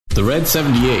The Red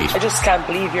 78. I just can't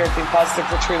believe you're being positive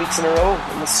for 3 weeks in a row.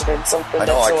 It must have been something I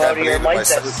know, that's I so can't out of your believe it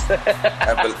mindset.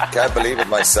 myself. Can't believe it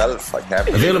myself. I can't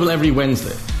believe Available it. every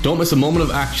Wednesday. Don't miss a moment of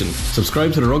action.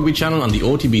 Subscribe to the Rugby channel on the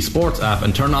OTB Sports app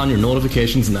and turn on your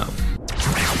notifications now.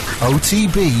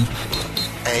 OTB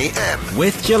AM.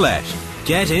 With Gillette.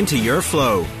 Get into your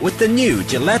flow with the new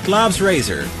Gillette Labs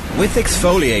Razor with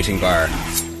exfoliating bar.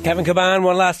 Kevin Caban,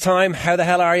 one last time. How the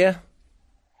hell are you?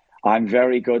 I'm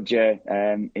very good, Jay.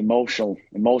 Emotional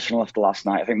after last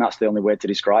night. I think that's the only way to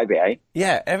describe it, eh?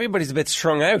 Yeah, everybody's a bit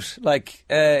strung out. Like,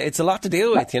 it's a lot to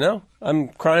deal with, you know? I'm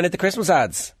crying at the Christmas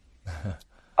ads.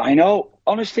 I know.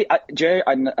 Honestly, Jay,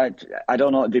 I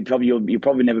don't know. You'll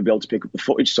probably never be able to pick up the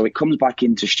footage. So it comes back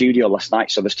into studio last night.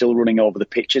 So they're still running over the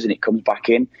pictures, and it comes back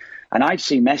in. And I'd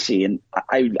see Messi, and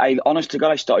I honest to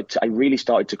God, I really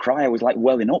started to cry. I was like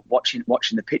welling up watching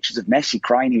the pictures of Messi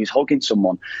crying. He was hugging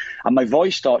someone, and my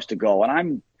voice starts to go, and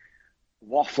I'm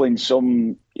waffling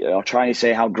trying to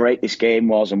say how great this game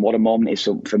was and what a moment it is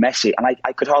for Messi. And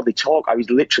I could hardly talk. I was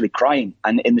literally crying.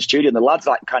 And in the studio, and the lads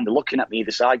like kind of looking at me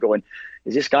either side going,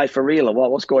 is this guy for real or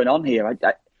what? What's going on here?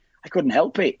 I couldn't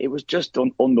help it. It was just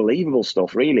unbelievable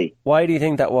stuff, really. Why do you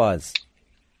think that was?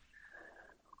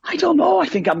 I don't know. I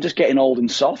think I'm just getting old and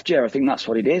soft, Jer. I think that's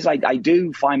what it is. I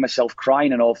do find myself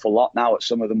crying an awful lot now at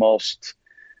some of the most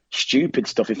stupid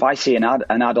stuff. If I see an ad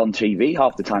on TV,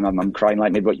 half the time I'm crying,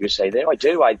 like maybe what you say there. I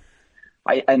do. I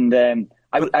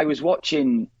was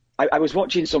watching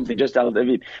something just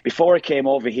before I came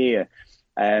over here.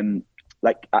 Most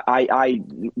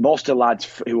of the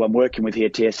lads who I'm working with here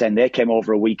at TSN, they came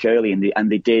over a week early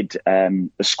and they did the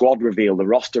squad reveal, the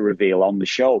roster reveal on the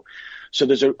show. So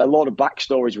there's a lot of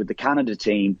backstories with the Canada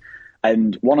team.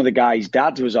 And one of the guys'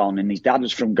 dads was on, and his dad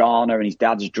was from Ghana, and his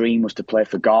dad's dream was to play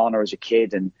for Ghana as a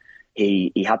kid. And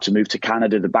he had to move to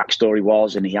Canada, the backstory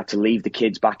was, and he had to leave the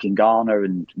kids back in Ghana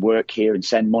and work here and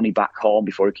send money back home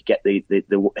before he could get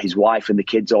his wife and the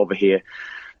kids over here.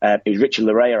 It was Richard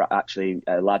Larea, actually,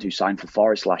 a lad who signed for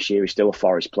Forest last year. He's still a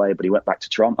Forest player, but he went back to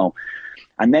Toronto.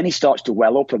 And then he starts to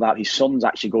well up about his son's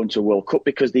actually going to a World Cup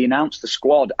because they announced the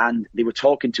squad and they were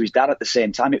talking to his dad at the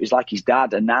same time. It was like his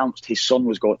dad announced his son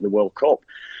was going to the World Cup.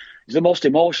 It's the most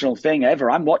emotional thing ever.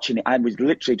 I'm watching it. I was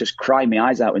literally just crying my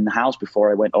eyes out in the house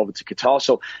before I went over to Qatar.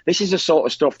 So this is the sort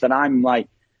of stuff that I'm like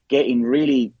getting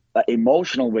really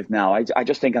emotional with now. I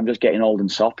just think I'm just getting old and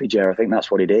soppy, Jer. I think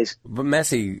that's what it is. But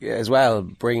Messi as well,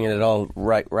 bringing it all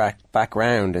back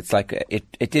round. It's like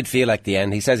it did feel like the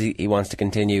end. He says he wants to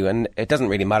continue, and it doesn't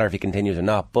really matter if he continues or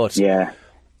not. But yeah,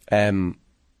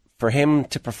 for him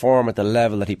to perform at the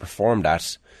level that he performed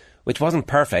at, which wasn't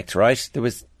perfect, right? There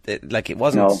was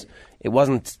it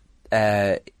wasn't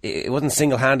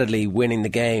single-handedly winning the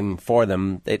game for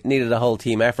them. It needed a whole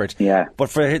team effort. Yeah. But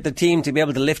for the team to be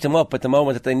able to lift him up at the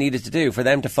moment that they needed to do, for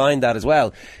them to find that as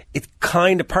well, it's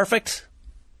kind of perfect.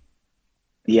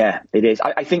 Yeah, it is.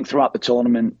 I think throughout the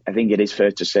tournament, I think it is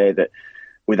fair to say that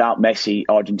without Messi,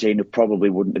 Argentina probably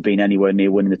wouldn't have been anywhere near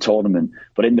winning the tournament.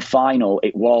 But in the final,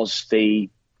 it was the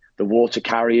water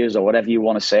carriers, or whatever you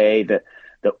want to say, that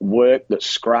worked, that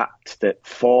scrapped, that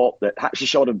fought, that actually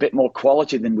showed a bit more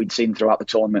quality than we'd seen throughout the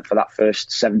tournament for that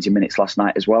first 70 minutes last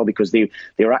night as well, because they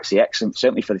were actually excellent,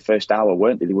 certainly for the first hour,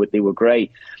 weren't they? They were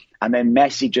great. And then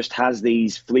Messi just has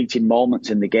these fleeting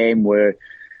moments in the game where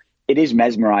it is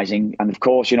mesmerising. And of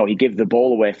course, he gave the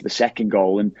ball away for the second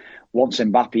goal. And once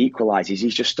Mbappe equalises,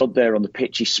 he's just stood there on the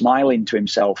pitch, he's smiling to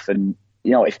himself. And,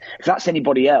 if that's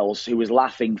anybody else who was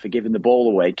laughing for giving the ball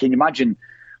away, can you imagine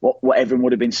what everyone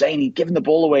would have been saying? He'd given the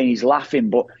ball away and he's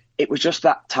laughing. But it was just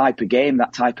that type of game,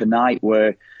 that type of night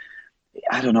where,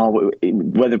 I don't know,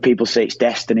 whether people say it's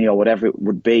destiny or whatever it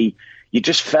would be, you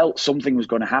just felt something was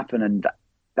going to happen. And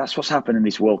that's what's happened in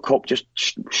this World Cup. Just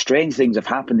strange things have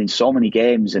happened in so many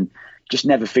games and just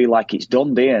never feel like it's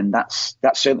done, do you? And that's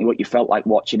certainly what you felt like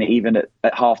watching it, even at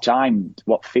half-time,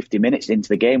 50 minutes into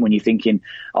the game, when you're thinking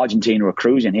Argentina are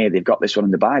cruising here, they've got this one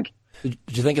in the bag. Did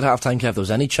you think at half-time, Kev, there was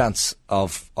any chance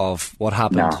of what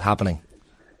happened happening?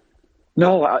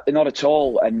 No, not at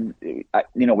all. And,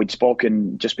 we'd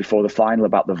spoken just before the final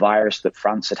about the virus that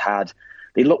France had.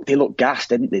 They looked gassed,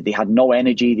 didn't they? They had no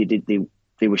energy.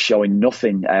 They were showing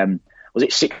nothing. Was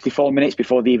it 64 minutes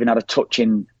before they even had a touch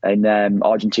in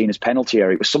Argentina's penalty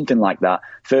area? It was something like that.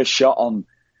 First shot on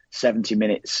 70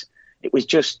 minutes. It was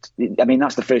just,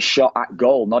 that's the first shot at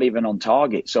goal, not even on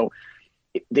target. So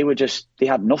they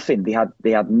had nothing.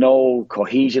 They had no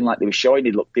cohesion like they were showing.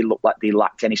 They looked like they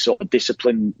lacked any sort of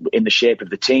discipline in the shape of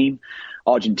the team.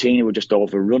 Argentina were just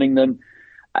overrunning them.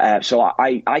 So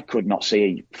I could not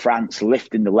see France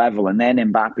lifting the level. And then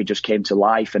Mbappe just came to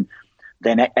life. And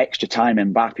then extra time,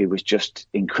 Mbappe was just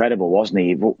incredible, wasn't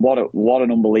he? What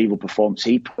an unbelievable performance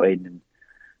he put in.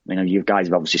 And, you guys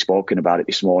have obviously spoken about it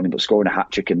this morning, but scoring a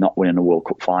hat-trick and not winning a World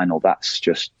Cup final, it's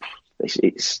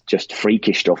just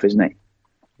freakish stuff, isn't it?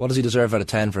 What does he deserve out of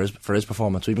 10 for his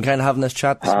performance? We've been kind of having this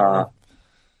chat this morning.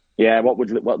 Yeah, what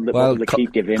would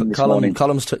L'Équipe give him this morning?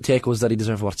 Column's take was that he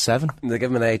deserved, 7? They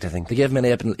give him an 8, I think. They gave him an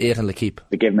 8 in L'Équipe.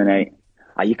 They give him an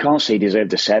 8. You can't say he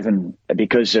deserved a 7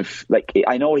 because of,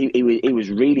 I know he was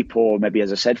really poor, maybe,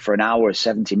 as I said, for an hour,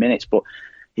 70 minutes, but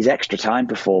his extra time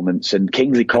performance and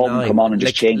Kingsley Coman come on and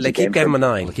just change the game. L'Équipe gave him a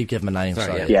 9. L'Équipe gave him a 9,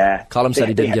 sorry. Yeah. Column said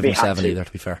he didn't give him a 7 either,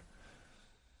 to be fair.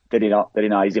 Did he not?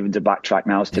 He's even to backtrack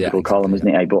now. It's typical Column, isn't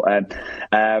he? But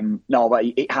no, but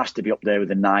it has to be up there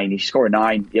with a 9. He scored a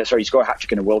 9. Yeah, sorry, he scored a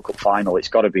hat-trick in a World Cup final. It's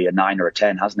got to be a 9 or a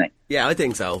 10, hasn't it? Yeah, I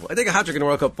think so. I think a hat-trick in a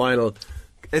World Cup final,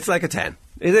 it's like a 10.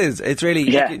 It is. It's really...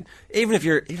 Yeah. Even if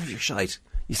you're shite,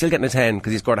 you're still getting a 10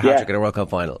 because he scored a hat-trick in a World Cup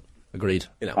final. Agreed.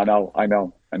 I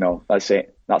know. That's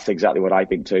it. That's exactly what I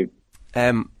think too.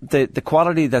 The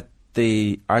quality that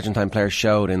the Argentine players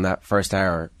showed in that first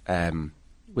hour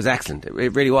was excellent. It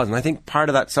really was. And I think part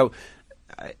of that,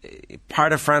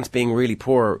 part of France being really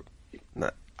poor,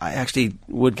 I actually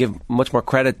would give much more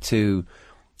credit to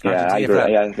Argentina. I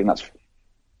agree. I think that's...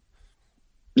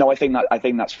 No, I think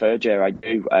that's fair, Jer. I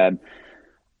do.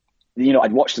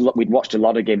 We'd watched a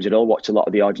lot of games. I'd all watched a lot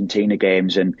of the Argentina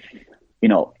games, and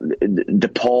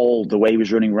the Paul, the way he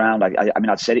was running around. I mean,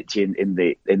 I'd said it to you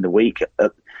in the week.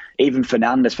 Even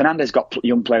Fernandes got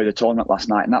Young Player of the Tournament last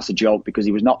night, and that's a joke because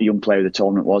he was not the Young Player of the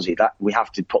Tournament, was he? That we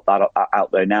have to put that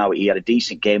out there now. He had a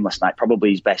decent game last night, probably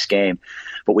his best game,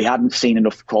 but we hadn't seen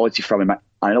enough quality from him.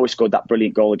 I know he scored that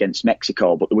brilliant goal against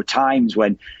Mexico, but there were times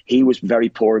when he was very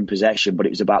poor in possession, but it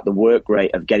was about the work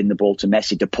rate of getting the ball to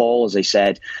Messi. De Paul, as I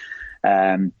said,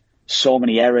 so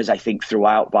many errors, I think,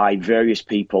 throughout by various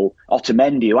people.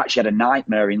 Otamendi, who actually had a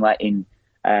nightmare in letting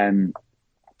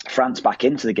France back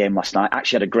into the game last night,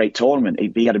 actually had a great tournament.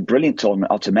 He had a brilliant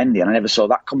tournament, Otamendi, and I never saw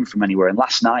that coming from anywhere. And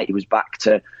last night he was back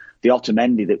to the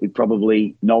Otamendi that we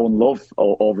probably know and love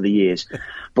over the years.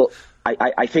 But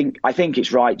I think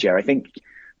it's right, Jerry. I think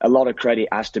a lot of credit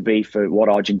has to be for what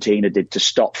Argentina did to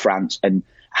stop France and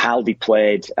how they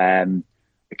played.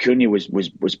 Acuna was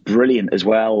brilliant as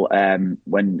well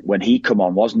when he come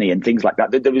on, wasn't he? And things like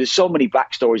that. There was so many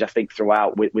backstories, I think,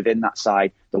 throughout within that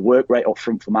side. The work rate up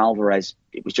front from Alvarez,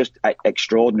 it was just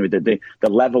extraordinary, the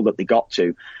level that they got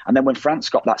to. And then when France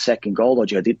got that second goal,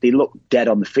 they looked dead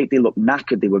on the feet. They looked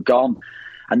knackered. They were gone.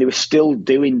 And they were still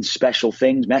doing special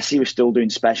things. Messi was still doing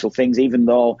special things, even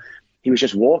though he was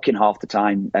just walking half the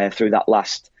time through that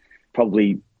last,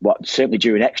 probably, certainly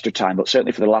during extra time, but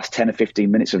certainly for the last 10 or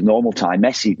 15 minutes of normal time,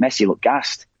 Messi looked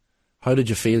gassed. How did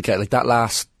you feel, Kate? Like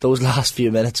those last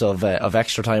few minutes of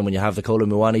extra time when you have the Kolo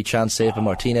Muani chance save by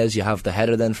Martinez, you have the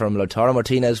header then from Lautaro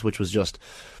Martinez, which was just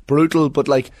brutal. But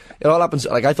it all happens.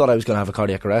 I thought I was going to have a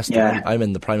cardiac arrest. Yeah. I'm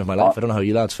in the prime of my life. I don't know how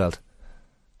you lads felt.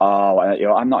 Oh,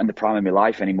 I'm not in the prime of my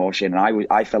life anymore, Shane, and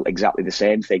I felt exactly the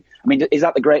same thing. I mean, is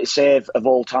that the greatest save of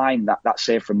all time? That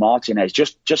save from Martinez,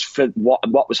 just for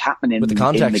what was happening with the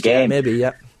context, in the game, maybe,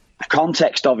 yeah. The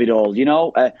context of it all,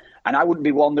 and I wouldn't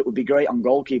be one that would be great on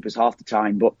goalkeepers half the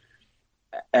time, but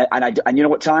and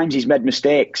at times he's made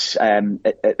mistakes.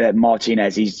 At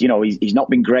Martinez, he's not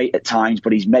been great at times,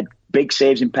 but he's made big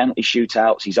saves in penalty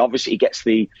shootouts. He gets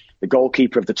the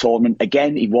goalkeeper of the tournament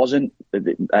again. He wasn't.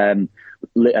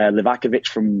 Livakovic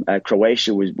from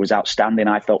Croatia was outstanding,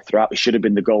 I felt, throughout. He should have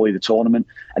been the goalie of the tournament,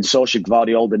 and so should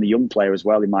Gvardiol been the young player as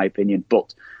well, in my opinion.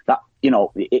 But that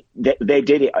they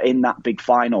did it in that big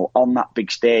final, on that big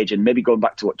stage, and maybe going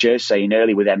back to what Jer's saying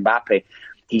earlier with Mbappe,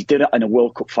 he's done it in a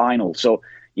World Cup final, so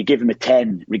you give him a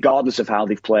 10, regardless of how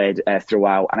they've played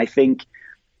throughout. And I think,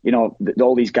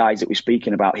 all these guys that we're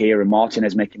speaking about here, and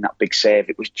Martinez making that big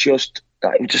save, it was just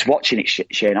watching it,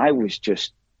 Shane. I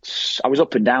was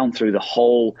up and down through the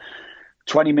whole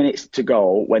 20 minutes to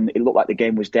go when it looked like the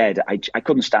game was dead. I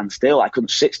couldn't stand still. I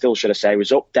couldn't sit still, should I say. I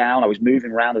was up, down. I was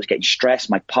moving around. I was getting stressed.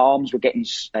 My palms were getting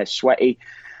sweaty.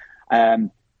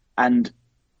 And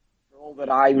all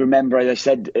that I remember, as I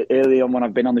said earlier on when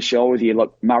I've been on the show with you,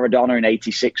 look, Maradona in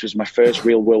 '86 was my first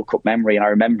real World Cup memory, and I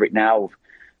remember it now.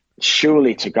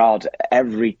 Surely to God,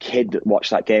 every kid that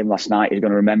watched that game last night is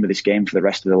going to remember this game for the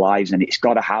rest of their lives, and it's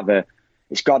got to have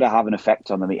an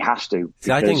effect on them. It has to,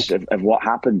 because of what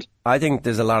happened. I think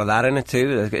there's a lot of that in it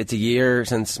too. It's a year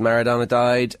since Maradona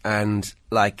died, and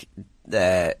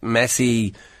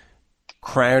Messi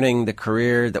crowning the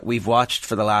career that we've watched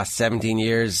for the last 17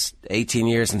 years, 18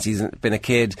 years since he's been a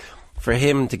kid. For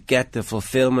him to get the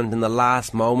fulfillment in the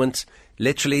last moment,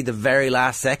 literally the very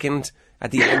last second,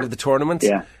 at the end of the tournament.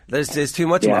 Yeah. There's too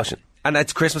much emotion. And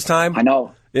it's Christmas time. I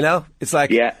know. You know, it's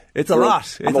like, it's a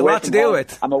lot. It's a lot to deal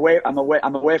with. I'm away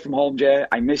from home, Jay.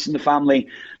 I'm missing the family.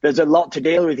 There's a lot to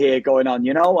deal with here going on.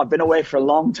 You know, I've been away for a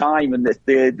long time, and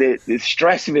the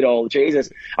stress of it all, Jesus.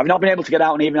 I've not been able to get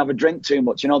out and even have a drink too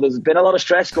much. You know, there's been a lot of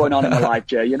stress going on in my life,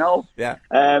 Jay, you know? Yeah.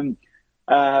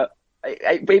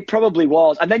 It probably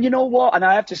was. And then, you know what? And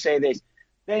I have to say this.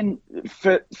 Then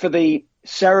for the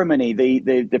ceremony,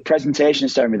 the presentation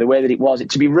ceremony, the way that it was,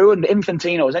 to be ruined,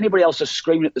 Infantino, as anybody else just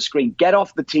screaming at the screen, get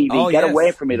off the TV, get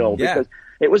away from it all, because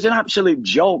it was an absolute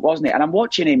joke, wasn't it? And I'm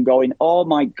watching him going, oh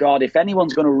my God, if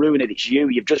anyone's going to ruin it, it's you.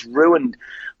 You've just ruined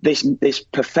this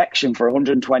perfection for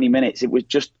 120 minutes. It was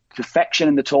just perfection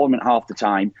in the tournament half the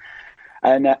time.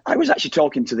 And I was actually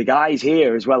talking to the guys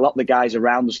here as well. A lot of the guys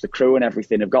around us, the crew and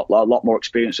everything, have got a lot more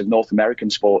experience of North American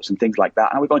sports and things like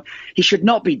that. And we're going, he should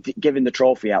not be giving the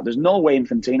trophy out. There's no way,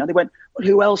 Infantino. They went, well,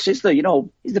 who else is there? You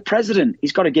know, he's the president.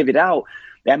 He's got to give it out.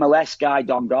 The MLS guy,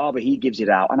 Don Garber, he gives it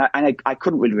out. And I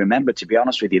couldn't really remember, to be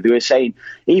honest with you. They were saying,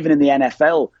 even in the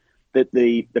NFL, that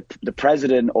the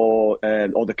president or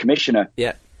the commissioner,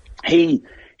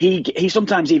 He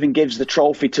sometimes even gives the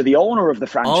trophy to the owner of the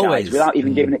franchise without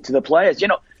even giving it to the players. You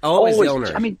know, always the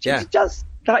owner. I mean,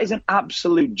 that is an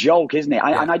absolute joke, isn't it?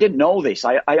 And I didn't know this.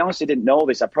 I honestly didn't know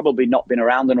this. I've probably not been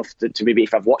around enough to maybe,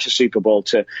 if I've watched a Super Bowl,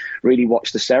 to really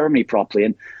watch the ceremony properly.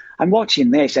 And I'm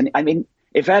watching this, and I mean,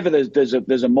 if ever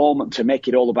there's a moment to make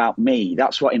it all about me,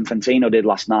 that's what Infantino did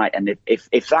last night. And if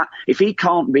he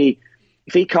can't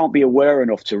be aware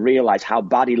enough to realise how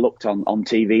bad he looked on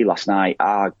TV last night,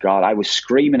 oh God, I was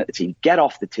screaming at the TV, get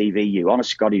off the TV, you.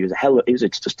 Honest to God, he was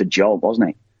just a joke, wasn't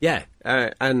he? Yeah,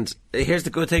 and here's the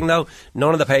good thing though,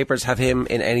 none of the papers have him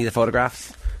in any of the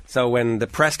photographs. So when the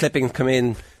press clippings come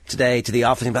in today to the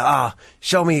office, and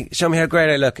show me how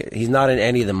great I look, he's not in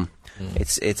any of them.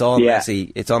 It's all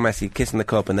messy. It's all messy, kissing the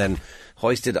cup and then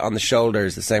hoisted on the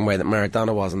shoulders the same way that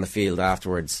Maradona was on the field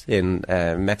afterwards in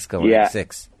Mexico in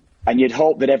 '86. And you'd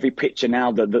hope that every picture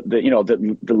now,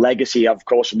 the legacy, of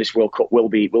course, from this World Cup will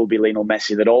be Lionel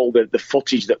Messi. That all the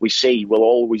footage that we see will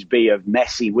always be of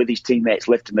Messi with his teammates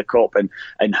lifting the cup and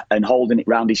holding it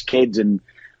round his kids and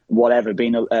whatever,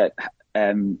 being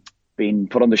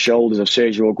put on the shoulders of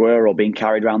Sergio Aguero, being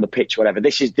carried around the pitch, whatever.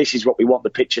 This is what we want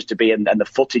the pictures to be and the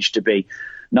footage to be,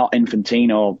 not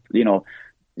Infantino, you know,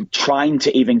 trying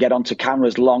to even get onto camera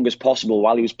as long as possible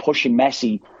while he was pushing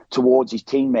Messi towards his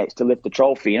teammates to lift the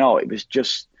trophy. You know, it was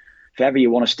just, if ever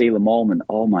you want to steal a moment,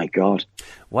 oh my God.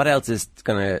 What else is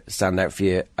going to stand out for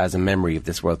you as a memory of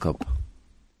this World Cup?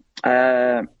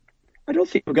 I don't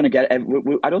think we're going to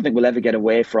I don't think we'll ever get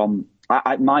away from.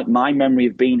 My memory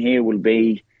of being here will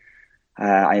be.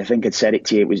 I think I'd said it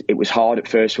to you. It was hard at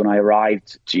first when I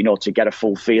arrived, to get a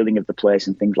full feeling of the place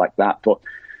and things like that. But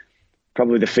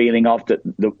probably the feeling of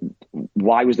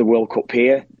why was the World Cup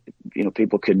here? You know,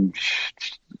 people can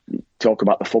talk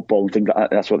about the football and things like that.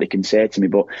 That's what they can say to me.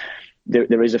 But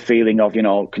there is a feeling of,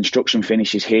 construction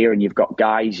finishes here and you've got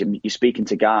guys and you're speaking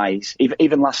to guys.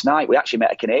 Even last night, we actually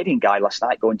met a Canadian guy last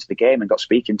night going to the game and got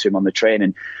speaking to him on the train.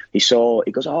 And he goes,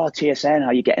 oh, TSN, how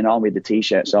are you getting on with the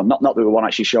T-shirt? So not that we want to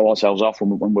actually show ourselves off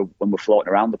when we're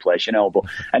floating around the place, But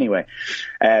anyway,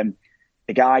 the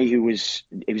guy he's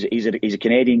a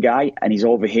Canadian guy and he's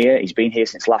over here. He's been here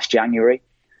since last January.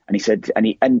 And he said,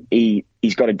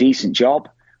 he's got a decent job,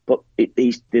 but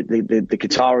he's the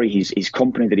Qatari, his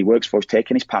company that he works for, is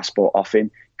taking his passport off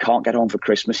him. Can't get home for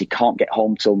Christmas. He can't get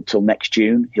home till next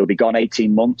June. He'll be gone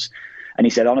 18 months. And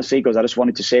he said, honestly, he goes, I just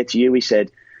wanted to say to you, he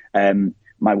said,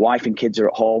 my wife and kids are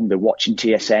at home. They're watching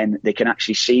TSN. They can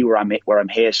actually see where I'm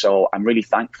here. So I'm really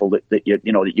thankful that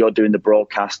you're doing the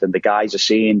broadcast and the guys are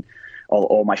seeing,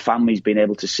 or my family's been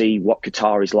able to see what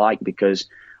Qatar is like, because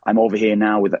I'm over here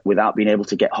now without being able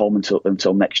to get home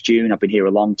until next June. I've been here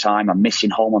a long time. I'm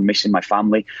missing home. I'm missing my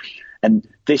family. And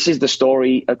this is the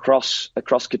story across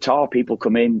Qatar. People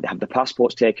come in, they have the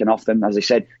passports taken off them. As I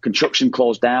said, construction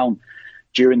closed down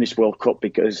during this World Cup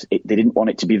because they didn't want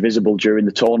it to be visible during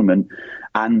the tournament.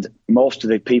 And most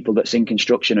of the people that's in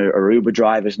construction are Uber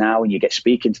drivers now, and you get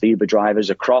speaking to the Uber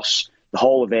drivers across the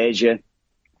whole of Asia.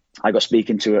 I got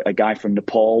speaking to a guy from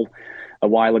Nepal a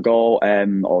while ago,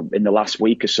 or in the last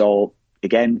week or so.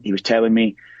 Again, he was telling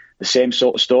me the same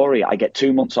sort of story. I get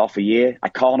 2 months off a year. I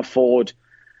can't afford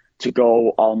to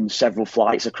go on several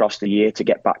flights across the year to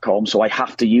get back home, so I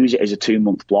have to use it as a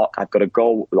 2-month block. I've got to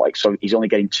go, so he's only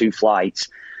getting 2 flights.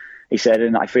 He said,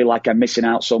 and I feel like I'm missing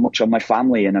out so much on my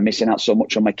family, and I'm missing out so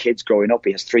much on my kids growing up.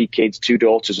 He has 3 kids, 2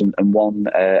 daughters and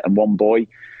one boy.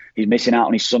 He's missing out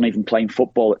on his son even playing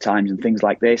football at times and things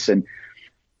like this. And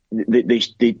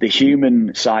the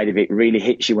human side of it really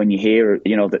hits you when you hear,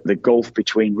 that the gulf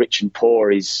between rich and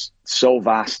poor is so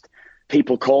vast.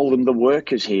 People call them the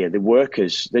workers here, the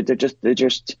workers. They're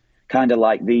just kind of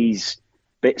like these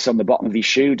bits on the bottom of your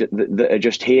shoe that are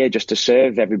just here just to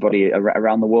serve everybody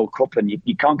around the World Cup, and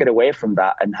you can't get away from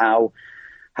that. And how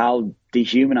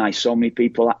dehumanised so many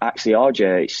people actually are,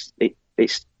 Jay.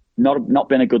 It's not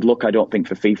been a good look, I don't think,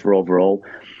 for FIFA overall.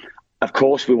 Of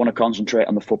course, we want to concentrate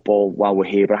on the football while we're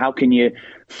here, but how can you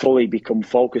fully become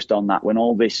focused on that when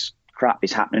all this crap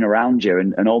is happening around you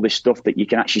and all this stuff that you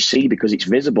can actually see because it's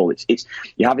visible? It's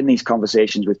you're having these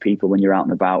conversations with people when you're out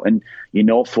and about, and you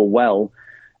know full well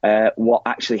what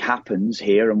actually happens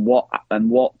here and what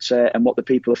the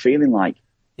people are feeling like.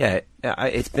 Yeah,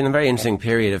 it's been a very interesting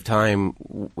period of time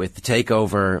with the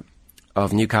takeover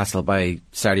of Newcastle by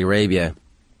Saudi Arabia,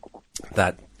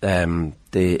 that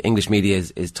the English media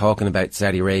is talking about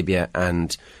Saudi Arabia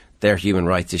and their human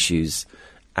rights issues.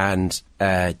 And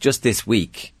just this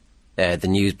week, the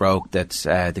news broke that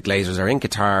the Glazers are in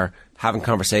Qatar having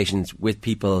conversations with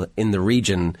people in the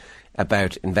region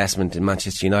about investment in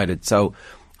Manchester United. So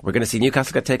we're going to see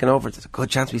Newcastle get taken over. There's a good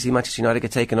chance we see Manchester United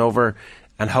get taken over,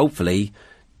 and hopefully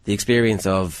the experience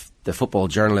of the football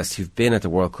journalists who've been at the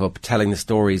World Cup telling the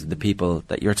stories of the people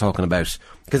that you're talking about.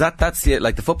 Because that's the,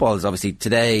 like, the football is obviously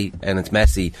today and it's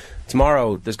messy.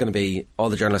 Tomorrow there's going to be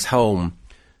all the journalists home,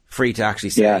 free to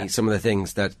actually say some of the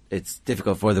things that it's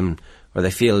difficult for them, or they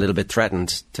feel a little bit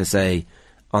threatened to say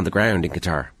on the ground in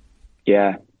Qatar.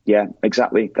 Yeah,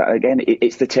 exactly. That, again,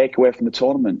 it's the takeaway from the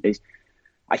tournament.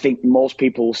 I think most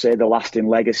people will say the lasting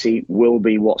legacy will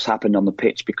be what's happened on the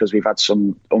pitch, because we've had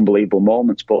some unbelievable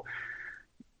moments, but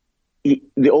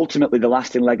ultimately the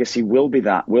lasting legacy will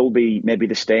be maybe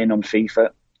the stain on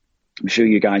FIFA. I'm sure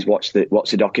you guys watched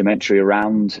the documentary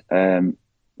around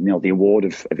the award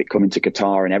of it coming to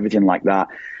Qatar and everything like that.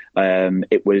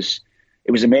 It was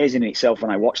amazing in itself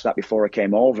when I watched that before I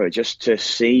came over, just to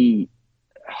see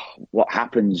what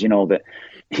happens. That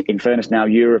in fairness now,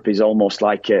 Europe is almost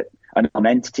like an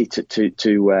entity to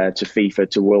FIFA,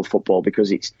 to world football,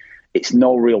 because it's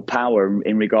no real power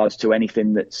in regards to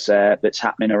anything that's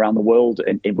happening around the world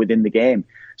and within the game.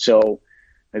 So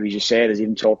maybe as you say, there's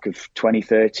even talk of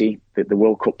 2030, the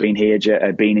World Cup being here,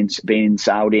 being in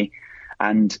Saudi,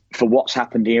 and for what's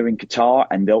happened here in Qatar,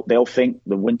 and they'll think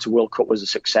the Winter World Cup was a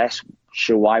success.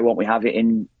 Sure, why won't we have it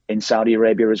in Saudi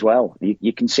Arabia as well?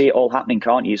 You can see it all happening,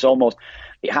 can't you? It's almost,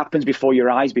 it happens before your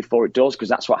eyes before it does, because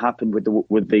that's what happened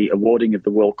with the awarding of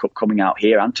the World Cup coming out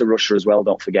here, and to Russia as well,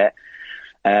 don't forget.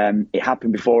 It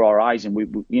happened before our eyes, and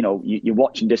you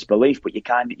watch in disbelief, but you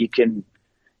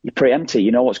preempt it.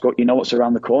 You know what's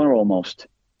around the corner almost.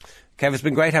 Kev, it's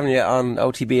been great having you on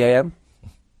OTB AM.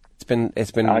 It's been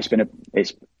emotional.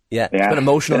 It's been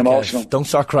emotional. Don't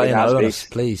start crying out on us,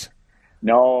 please.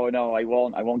 No, I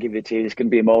won't give it to you. It's going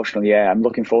to be emotional. Yeah, I'm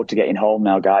looking forward to getting home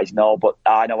now, guys. No, but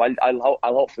I'll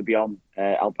hopefully be on.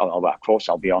 Of course,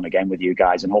 I'll be on again with you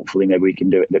guys, and hopefully maybe we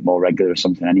can do it a bit more regular or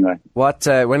something. Anyway, when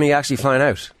are you actually flying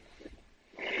out?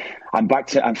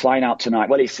 I'm flying out tonight.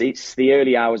 Well, it's the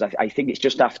early hours. I think it's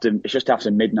just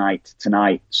after midnight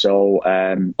tonight. So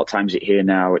what time is it here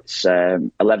now? It's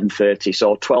 11:30.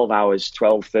 So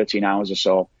 13 hours or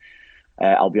so.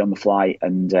 I'll be on the flight,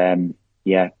 and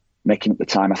making up the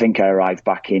time. I think I arrived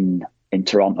back in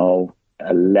Toronto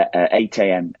 8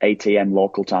 a.m.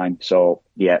 local time. So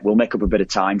we'll make up a bit of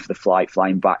time for the flight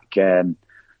flying back to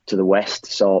the west.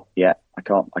 So I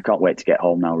can't wait to get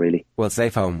home now, really. Well,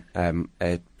 safe home.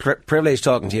 Privilege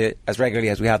talking to you as regularly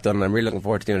as we have done, and I'm really looking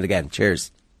forward to doing it again.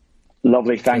 Cheers.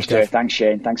 Lovely. Thanks, Jay. Thanks,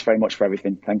 Shane. Thanks very much for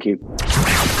everything. Thank you.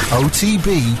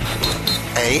 OTB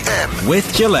AM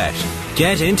with Gillette.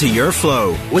 Get into your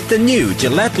flow with the new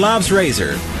Gillette Labs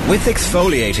Razor with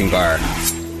exfoliating bar.